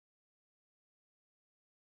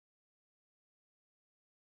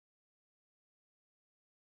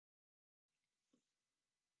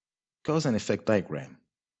Cause and effect diagram.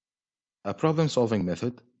 A problem-solving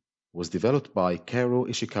method was developed by Karou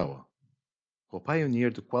Ishikawa, who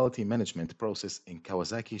pioneered the quality management process in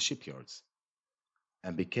Kawasaki shipyards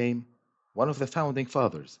and became one of the founding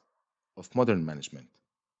fathers of modern management.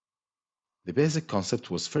 The basic concept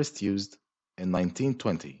was first used in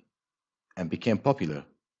 1920 and became popular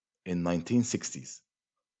in 1960s.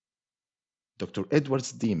 Dr.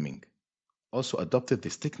 Edwards Deming also adopted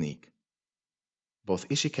this technique. Both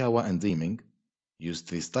Ishikawa and Deming used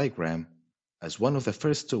this diagram as one of the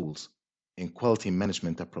first tools in quality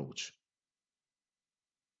management approach.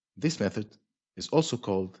 This method is also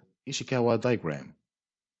called Ishikawa diagram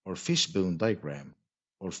or fishbone diagram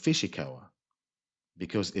or Fishikawa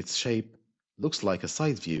because its shape looks like a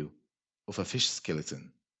side view of a fish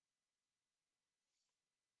skeleton.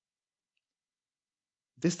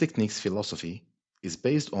 This technique's philosophy is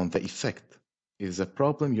based on the effect it is a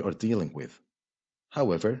problem you are dealing with.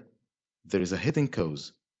 However, there is a hidden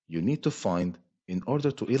cause you need to find in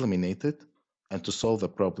order to eliminate it and to solve the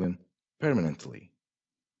problem permanently.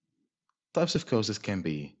 Types of causes can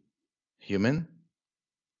be human,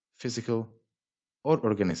 physical, or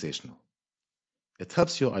organizational. It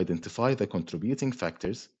helps you identify the contributing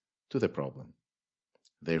factors to the problem.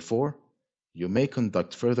 Therefore, you may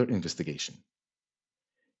conduct further investigation.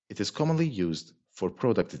 It is commonly used for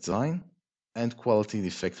product design and quality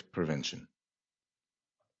defect prevention.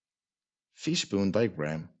 Fishbone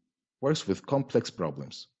diagram works with complex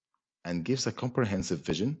problems and gives a comprehensive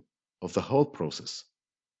vision of the whole process.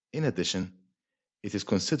 In addition, it is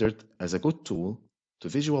considered as a good tool to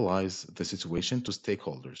visualize the situation to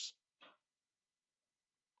stakeholders.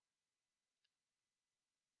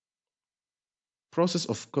 Process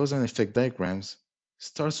of cause and effect diagrams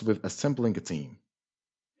starts with assembling a team.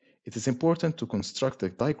 It is important to construct a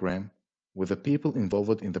diagram with the people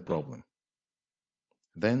involved in the problem.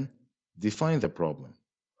 Then, define the problem.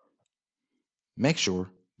 Make sure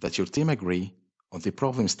that your team agree on the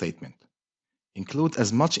problem statement. Include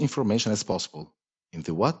as much information as possible in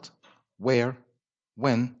the what, where,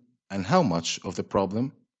 when, and how much of the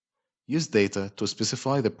problem. Use data to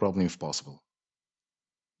specify the problem if possible.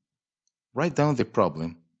 Write down the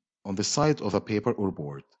problem on the side of a paper or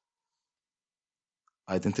board.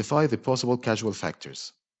 Identify the possible causal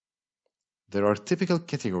factors. There are typical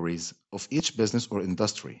categories of each business or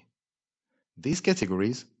industry. These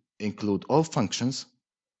categories include all functions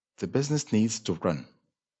the business needs to run.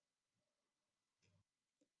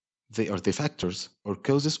 They are the factors or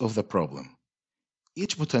causes of the problem.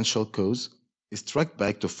 Each potential cause is tracked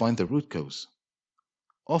back to find the root cause,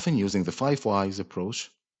 often using the 5 whys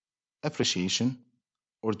approach, appreciation,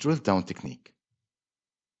 or drill down technique.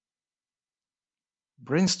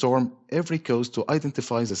 Brainstorm every cause to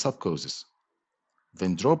identify the subcauses.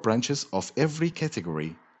 Then draw branches of every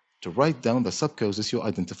category to write down the subcauses you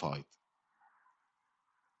identified.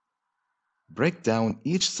 Break down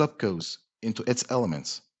each subcause into its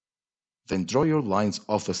elements. Then draw your lines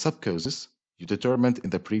of the subcauses you determined in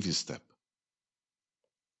the previous step.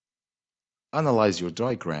 Analyze your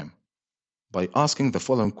diagram by asking the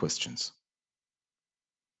following questions.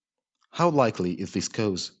 How likely is this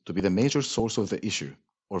cause to be the major source of the issue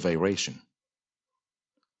or variation?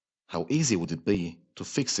 How easy would it be to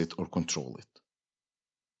fix it or control it?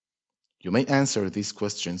 You may answer these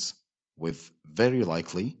questions with very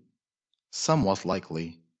likely, somewhat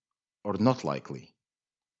likely, or not likely.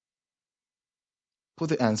 Put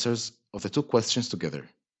the answers of the two questions together.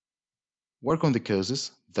 Work on the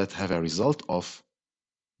causes that have a result of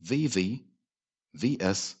VV,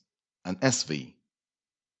 VS, and SV.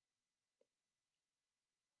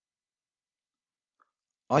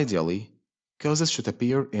 Ideally, causes should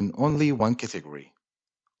appear in only one category,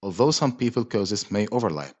 although some people causes may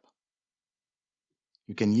overlap.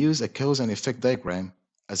 You can use a cause and effect diagram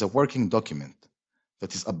as a working document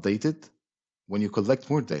that is updated when you collect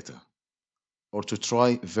more data or to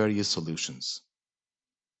try various solutions.